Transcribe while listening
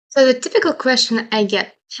So the typical question I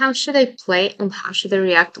get, how should I play and how should I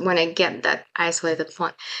react when I get that isolated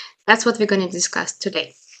pawn? That's what we're going to discuss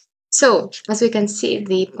today. So, as we can see,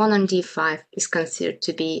 the pawn on d5 is considered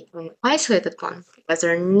to be an isolated pawn because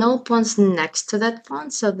there are no pawns next to that pawn,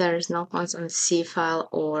 so there's no pawns on c file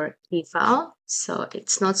or e file, so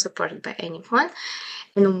it's not supported by any pawn.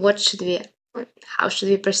 And how should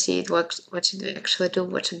we proceed? What should we actually do?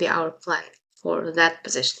 What should be our plan for that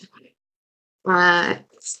position?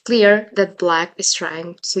 It's clear that black is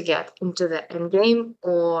trying to get into the endgame,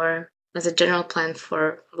 or as a general plan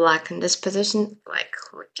for black in this position, like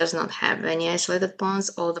who does not have any isolated pawns.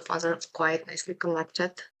 All the pawns are quite nicely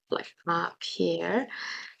connected, like up here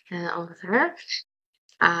and over there.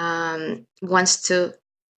 Wants to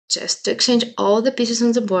just to exchange all the pieces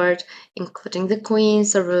on the board, including the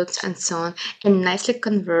queens, the rooks, and so on, and nicely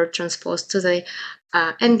convert, transpose to the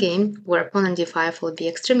endgame, where pawn on d5 will be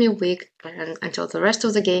extremely weak, and until the rest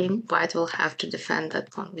of the game, white will have to defend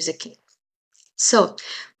that pawn with a king. So,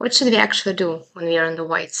 what should we actually do when we are on the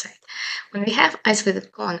white side? When we have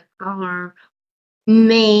isolated pawn, our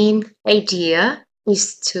main idea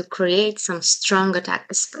is to create some strong attack,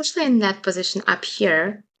 especially in that position up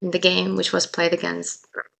here in the game, which was played against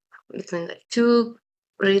between the two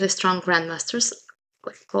really strong grandmasters,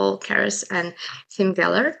 like Paul Karras and Tim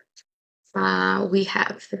Geller. We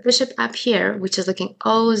have the bishop up here, which is looking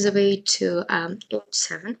all the way to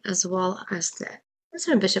h7, as well as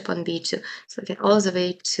the bishop on b2. So looking all the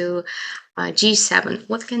way to g7.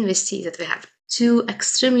 What can we see? That we have two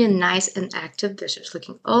extremely nice and active bishops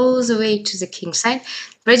looking all the way to the king side,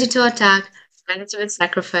 ready to attack, ready to be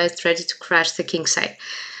sacrificed, ready to crash the king side.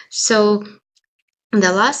 So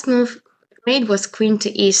the last move made was queen to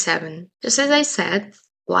e7. Just as I said,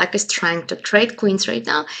 black is trying to trade queens right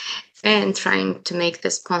now and trying to make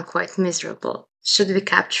this pawn quite miserable. Should we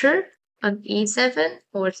capture on e7,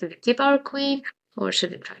 or should we keep our queen, or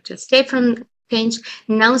should we try to escape from change?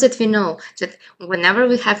 Now that we know that whenever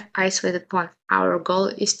we have isolated pawn, our goal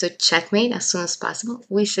is to checkmate as soon as possible,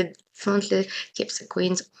 we should definitely keep the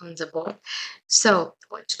queens on the board. So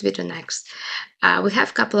what should we do next? We have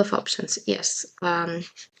a couple of options. Yes.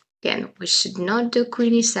 Again, we should not do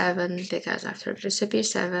queen e7 because after bishop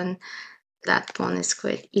e7, that pawn is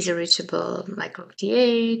quite easy reachable, like rook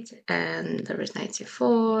d8, and there is knight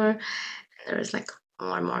c4, and there is like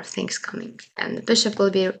more things coming. And the bishop will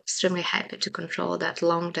be extremely happy to control that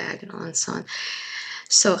long diagonal and so on.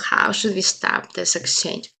 So how should we stop this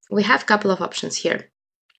exchange? We have a couple of options here.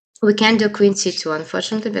 We can do queen c2,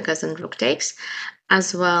 unfortunately, because then rook takes,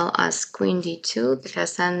 as well as queen d2,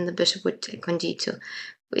 because then the bishop would take on d2.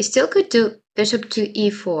 We still could do bishop to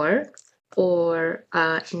e4, or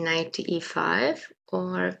knight to e5,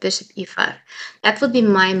 or bishop e5. That would be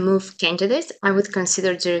my move candidates I would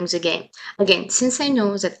consider during the game. Again, since I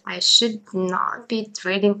know that I should not be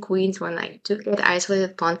trading queens when I do get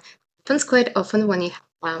isolated pawn, it happens quite often when you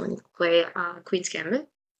play Queen's Gambit.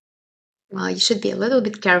 You should be a little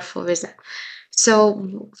bit careful with that.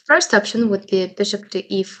 So first option would be bishop to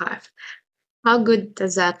e5. How good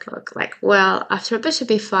does that look like? Well, after bishop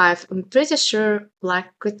e5, I'm pretty sure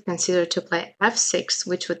black could consider to play f6,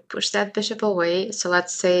 which would push that bishop away. So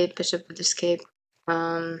let's say bishop would escape,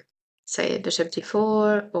 say bishop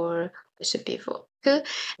d4 or bishop b4. And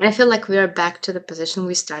I feel like we are back to the position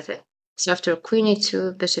we started. So after queen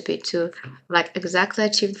e2, bishop e2, like exactly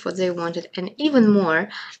achieved what they wanted, and even more.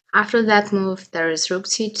 After that move, there is rook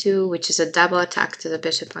c2, which is a double attack to the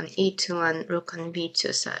bishop on e2 and rook on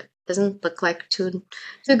b2. So it doesn't look like too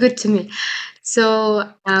good to me.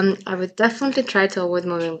 So I would definitely try to avoid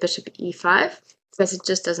moving bishop e5 because it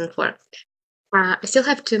just doesn't work. I still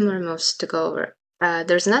have two more moves to go over.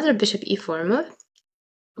 There's another bishop e4 move,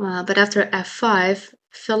 but after f5,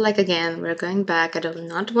 I feel like again we're going back. I do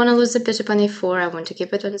not want to lose the bishop on e4. I want to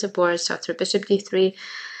keep it on the board. So after bishop d3,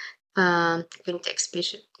 queen takes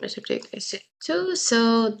bishop takes c2.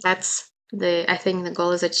 So that's I think the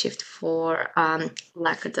goal is achieved for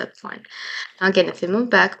black at that point. Again, if we move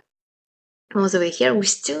back all the way here, we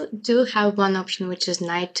still do have one option, which is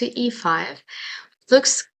knight to e5.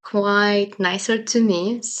 Looks quite nicer to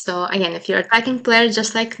me. So again, if you're an attacking player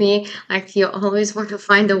just like me, like you always want to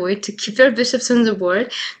find a way to keep your bishops on the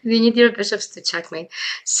board, you need your bishops to checkmate.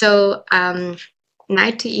 So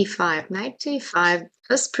knight to e5. Knight to e5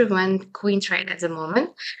 does prevent queen trade at the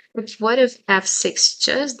moment. But what if f6?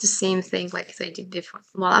 Just the same thing like I did before.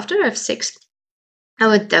 Well, after f6, I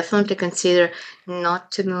would definitely consider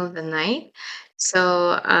not to move the knight.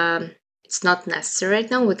 So it's not necessary right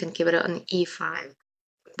now. We can keep it on e5.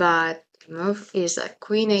 But move is like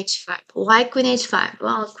queen h5. Why queen h5?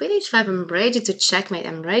 Well, queen h5, I'm ready to checkmate.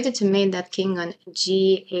 I'm ready to mate that king on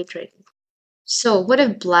g8 right. So what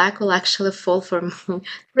if black will actually fall for my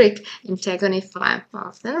trick and take on e5?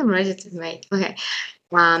 Well, then I'm ready to mate. Okay.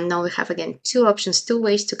 Now we have again two options, two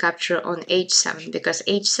ways to capture on h7, because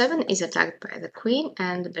h7 is attacked by the queen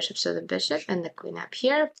and the bishop, so the bishop and the queen up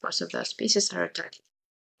here. Both of those pieces are attacked.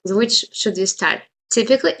 Which should you start?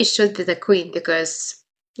 Typically, it should be the queen because,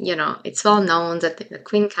 you know, it's well known that if the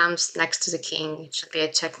queen comes next to the king, it should be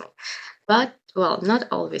a checkmate. But, well, not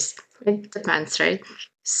always. It depends, right?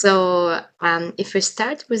 So if we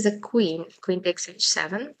start with the queen, queen takes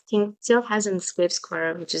h7, king still has an escape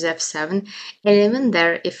square, which is f7. And even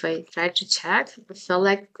there, if I try to check, I feel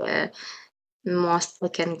like the most I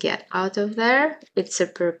can get out of there, it's a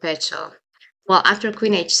perpetual. Well, after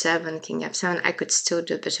queen h7, king f7, I could still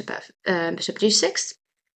do bishop g6.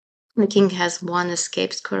 The king has one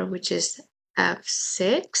escape square, which is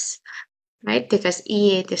f6, right? Because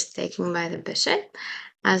e8 is taken by the bishop,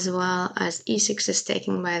 as well as e6 is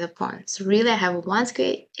taken by the pawn. So really, I have one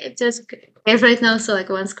square. It's just right now, so like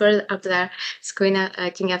one square up there. It's king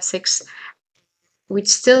f6, which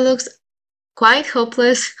still looks quite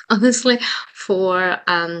hopeless, honestly, for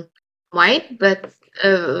white, but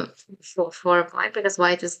for white, because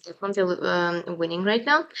white is definitely winning right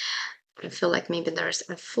now. I feel like maybe there's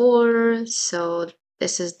a 4, so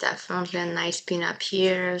this is definitely a nice pin up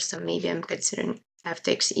here. So maybe I'm considering f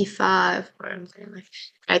takes e5, or I'm gonna like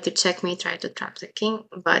try to checkmate, try to trap the king,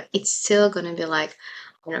 but it's still gonna be like,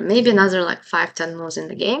 you know, maybe another like 5-10 moves in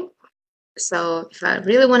the game. So if I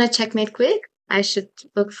really want to checkmate quick, I should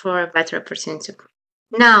look for a better opportunity.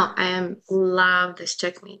 Now I love this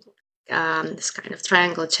checkmate, this kind of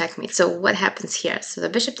triangle checkmate. So what happens here? So the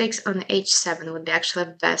bishop takes on h7 would be actually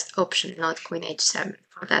the best option, not queen h7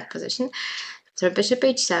 for that position. So bishop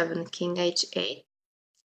h7, king h8,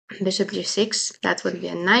 bishop g6. That would be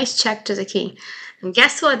a nice check to the king. And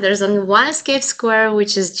guess what? There's only one escape square,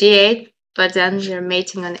 which is g8. But then you're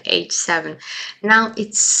mating on h7. Now,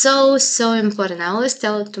 it's so important. I always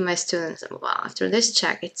tell it to my students, well, after this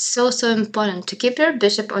check, it's so important to keep your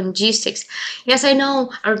bishop on g6. Yes, I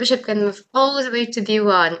know our bishop can move all the way to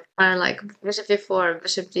b1, or like bishop b4,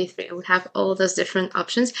 bishop g3. We have all those different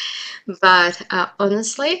options. But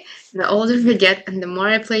honestly, the older we get and the more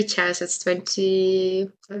I play chess, it's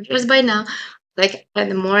 25 years by now, like, and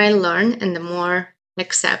the more I learn and the more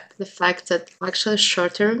accept the fact that actually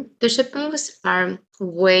shorter bishop moves are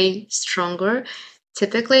way stronger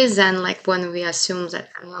typically than like when we assume that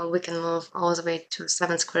we can move all the way to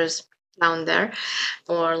 7 squares down there,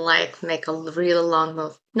 or like make a really long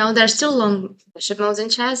move. Now there's still long bishop moves in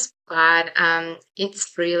chess, but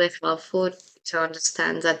it's really helpful to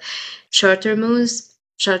understand that shorter moves,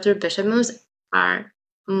 shorter bishop moves are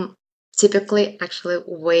typically actually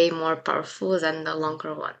way more powerful than the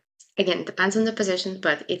longer one. Again, it depends on the position,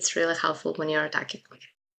 but it's really helpful when you're attacking.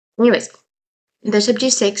 Anyways, bishop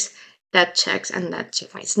g6, that checks and that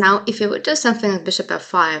checkmates. Now, if you would do something with bishop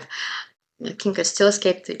f5, the king could still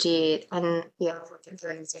escape to g8, and yeah, we can do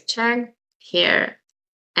a check here,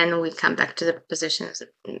 and we come back to the positions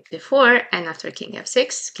before, and after king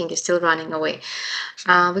f6, king is still running away.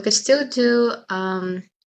 We could still do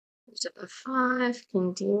bishop f5,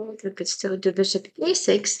 king d8, we could still do bishop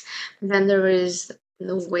e6, then there is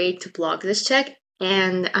no way to block this check.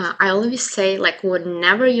 And I always say, like,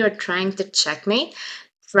 whenever you're trying to checkmate,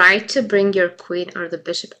 try to bring your queen or the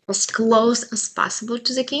bishop as close as possible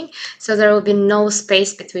to the king, so there will be no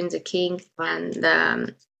space between the king and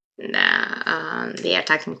the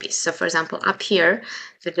attacking piece. So, for example, up here,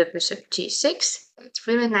 with the bishop g6, it's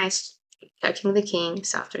really nice checking the king.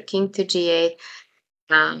 So after king to g8,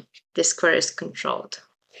 this square is controlled.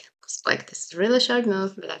 It's like this is a really short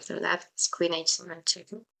move, but after that, it's queen h7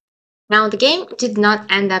 checking. Now the game did not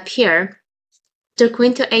end up here. After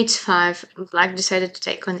queen to h5, black decided to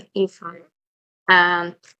take on e5.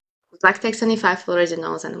 Black takes on e5 already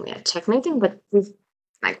knows, and we are checkmating, but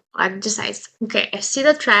like black decides, okay, I see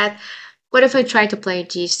the threat. What if I try to play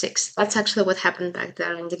g6? That's actually what happened back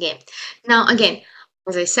there in the game. Now, again,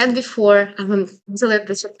 as I said before, I'm a easily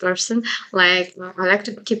bishop person. Like, I like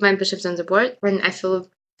to keep my bishops on the board, and I feel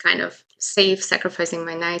kind of safe sacrificing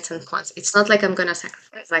my knights and pawns. It's not like I'm gonna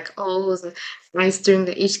sacrifice like all the knights during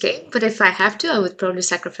each game, but if I have to, I would probably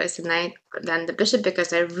sacrifice the knight than the bishop,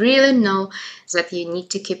 because I really know that you need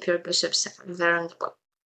to keep your bishops there on the board.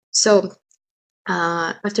 So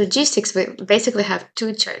after g6, we basically have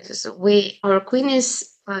two choices. Our queen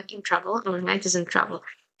is in trouble, our knight is in trouble.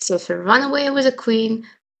 So if we run away with the queen,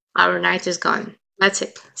 our knight is gone. That's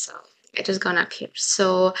it. So it has gone up here.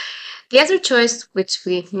 So the other choice, which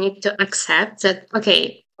we need to accept, that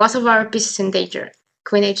okay, both of our pieces in danger,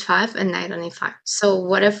 queen h5 and knight on e5. So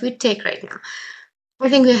what if we take right now? I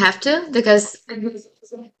think we have to, because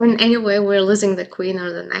in any way we're losing the queen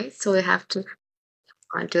or the knight, so we have to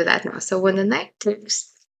do that now. So when the knight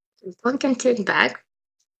takes, one can take back,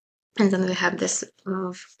 and then we have this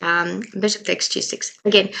of bishop takes g6.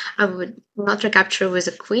 Again, I would not recapture with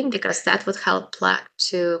a queen, because that would help black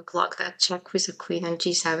to block that check with a queen on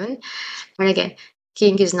g7. And again,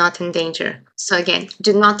 king is not in danger. So again,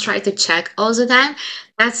 do not try to check all the time.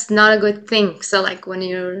 That's not a good thing. So like when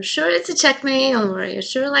you're sure it's a checkmate, or you're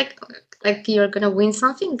sure like you're gonna win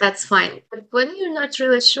something, that's fine. But when you're not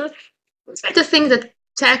really sure, try to think that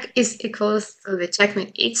check is equals to the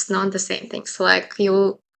checkmate. It's not the same thing. So like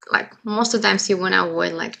most of the times you wanna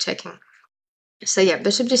avoid like checking. So yeah,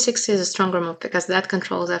 bishop g6 is a stronger move, because that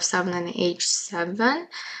controls f7 and h7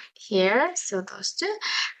 here. So those two.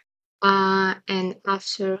 And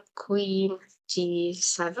after queen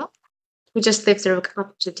g7, we just leave the rook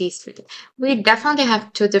up to d3. We definitely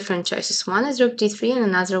have two different choices. One is rook d3, and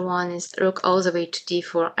another one is rook all the way to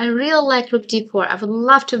d4. I really like rook d4. I would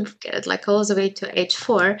love to get it like all the way to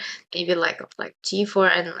h4, maybe like g4,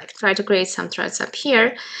 and like try to create some threats up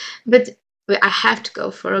here. But I have to go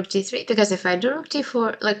for rook d3, because if I do rook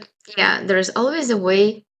d4, like, yeah, there is always a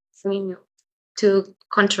way for me to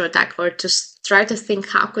counterattack, or to try to think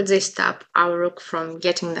how could they stop our rook from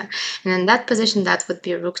getting there. And in that position, that would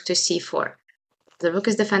be rook to c4. The rook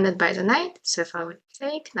is defended by the knight, so if I would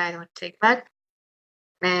take, knight would take back.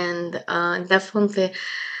 And definitely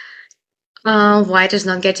white is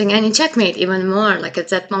not getting any checkmate, even more. Like at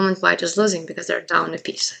that moment, white is losing because they're down a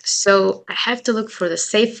piece. So I have to look for the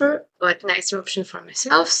safer but nicer option for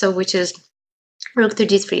myself, so which is rook to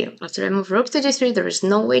d3. After I move rook to d3, there is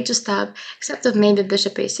no way to stop, except of maybe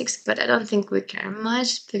bishop a6, but I don't think we care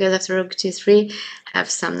much, because after rook d3, I have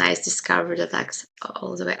some nice discovered attacks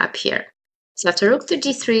all the way up here. So after rook to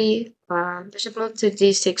d3, bishop move to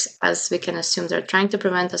d6, as we can assume they're trying to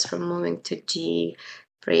prevent us from moving to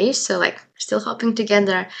d3, so like still hoping to get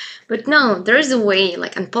there. But no, there is a way,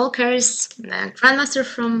 like, and Paul Keres, the grandmaster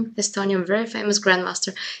from Estonia, very famous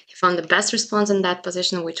grandmaster, he found the best response in that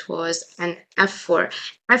position, which was an f4.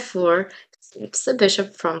 f4 takes the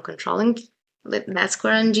bishop from controlling that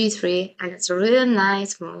square on g3, and it's a really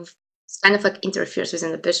nice move. It's kind of like interferes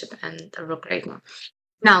within the bishop and the rook right now.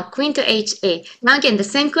 Now, queen to h8. Now again, the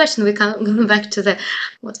same question. We can go back to the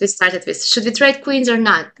what we started with. Should we trade queens or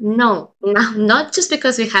not? No, not just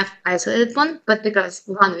because we have isolated one, but because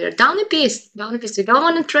one, we're down a piece. Down a piece. You don't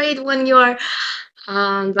want to trade when you're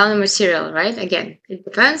down a material, right? Again, it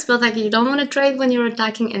depends, but like you don't want to trade when you're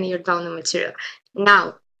attacking and you're down a material.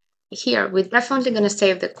 Now, here we're definitely going to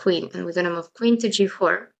save the queen, and we're going to move queen to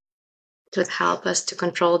g4. It would help us to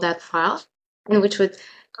control that file, and which would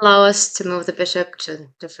allow us to move the bishop to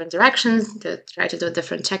different directions, to try to do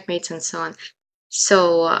different checkmates and so on.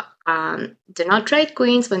 So do not trade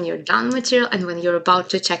queens when you're down material and when you're about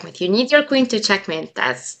to checkmate. You need your queen to checkmate.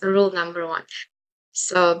 That's rule number one.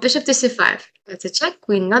 So bishop to c5. That's a check.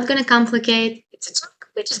 We're not going to complicate. It's a check.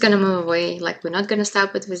 We're just going to move away. Like, we're not going to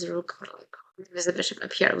stop it with the rook or with the bishop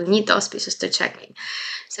up here. We need those pieces to checkmate.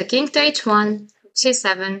 So king to h1,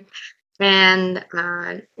 c7. And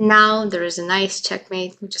now there is a nice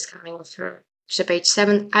checkmate, which is coming after bishop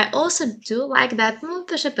h7. I also do like that move,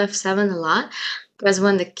 bishop f7, a lot, because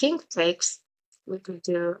when the king takes, we could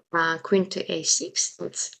do queen to a6.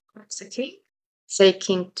 That's the king. Say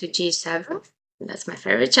king to g7. That's my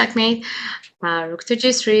favorite checkmate. Rook to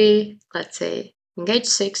g3. Let's say king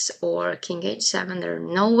h6 or king h7. There's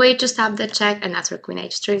no way to stop that check. And after queen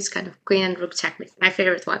h3, it's kind of queen and rook checkmate. My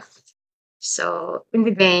favorite one. So in the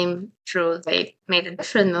game, true, they made a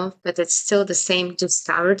different move, but it's still the same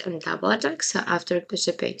discovered and double attack. So after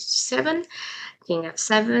bishop h7, king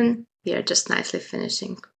f7, we are just nicely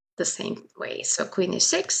finishing the same way. So queen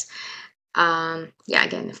e6. Yeah,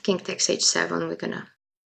 again, if king takes h7, we're gonna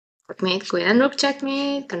checkmate, queen and rook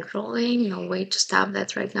checkmate, controlling, no way to stop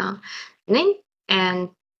that right now. And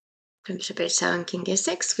bishop h7, king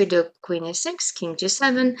e6, we do queen e6, king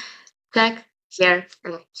g7, check. Here,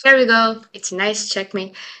 and here we go. It's a nice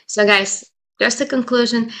checkmate. So guys, just a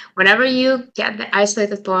conclusion, whenever you get the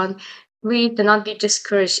isolated pawn, we do not be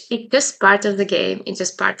discouraged. It's just part of the game. It's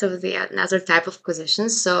just part of the another type of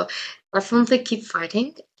positions. So definitely keep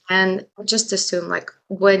fighting, and just assume, like,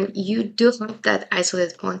 when you do have that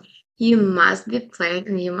isolated pawn, you must be playing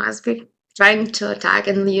and you must be trying to attack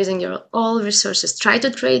and using your all resources. Try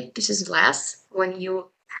to trade pieces less when you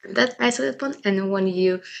have that isolated pawn, and when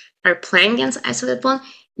you are playing against isolated pawn,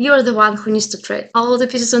 you're the one who needs to trade all the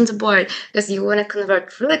pieces on the board because you want to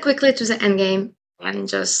convert really quickly to the endgame and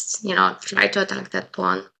just, try to attack that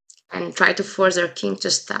pawn and try to force their king to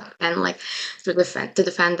stop and like to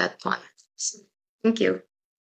defend that pawn. So, thank you.